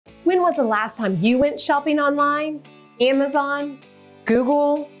When was the last time you went shopping online? Amazon?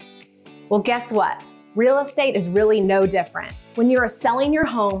 Google? Well, guess what? Real estate is really no different. When you are selling your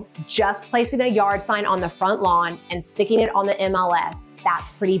home, just placing a yard sign on the front lawn and sticking it on the MLS,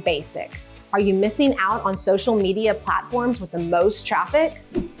 that's pretty basic. Are you missing out on social media platforms with the most traffic?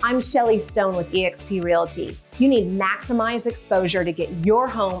 I'm Shelley Stone with eXp Realty. You need maximized exposure to get your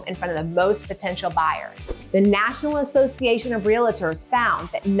home in front of the most potential buyers. The National Association of Realtors found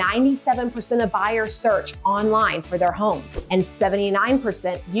that 97% of buyers search online for their homes and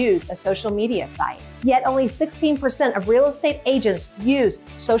 79% use a social media site. Yet only 16% of real estate agents use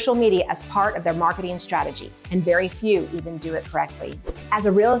social media as part of their marketing strategy, and very few even do it correctly. As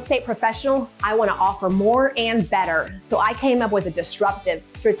a real estate professional, I want to offer more and better, so I came up with a disruptive,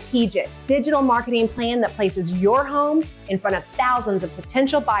 strategic digital marketing plan that places your home in front of thousands of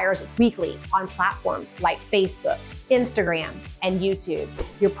potential buyers weekly on platforms like Facebook, Instagram, and YouTube.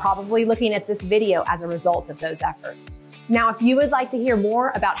 You're probably looking at this video as a result of those efforts. Now, if you would like to hear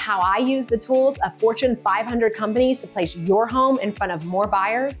more about how I use the tools of Fortune 500 companies to place your home in front of more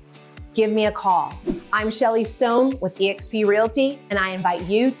buyers, give me a call. I'm Shelley Stone with eXp Realty, and I invite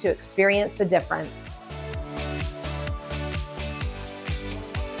you to experience the difference.